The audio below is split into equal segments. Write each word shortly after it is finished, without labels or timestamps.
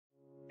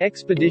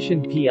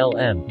Expedition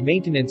PLM,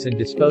 Maintenance and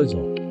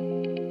Disposal.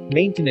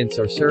 Maintenance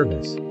or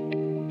service.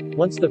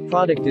 Once the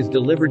product is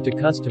delivered to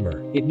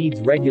customer, it needs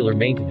regular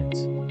maintenance.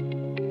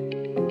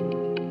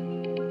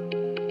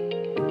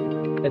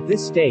 At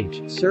this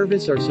stage,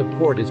 service or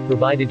support is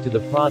provided to the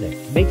product,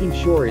 making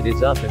sure it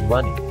is up and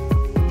running.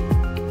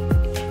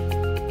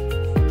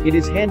 It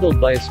is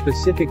handled by a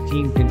specific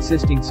team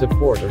consisting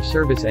support or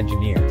service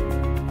engineer.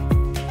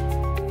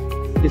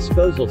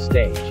 Disposal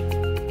stage.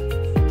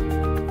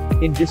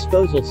 In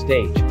disposal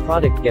stage,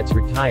 product gets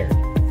retired.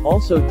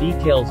 Also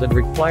details and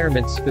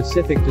requirements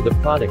specific to the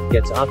product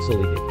gets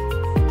obsoleted.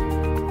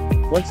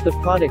 Once the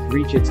product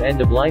reaches its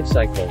end of life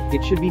cycle,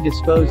 it should be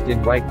disposed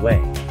in right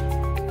way.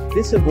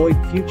 This avoid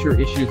future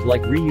issues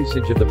like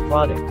reusage of the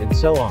product and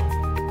so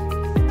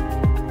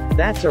on.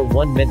 That's our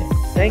 1 minute.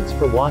 Thanks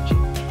for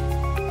watching.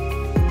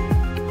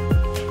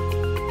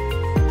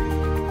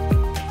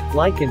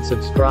 Like and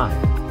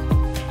subscribe.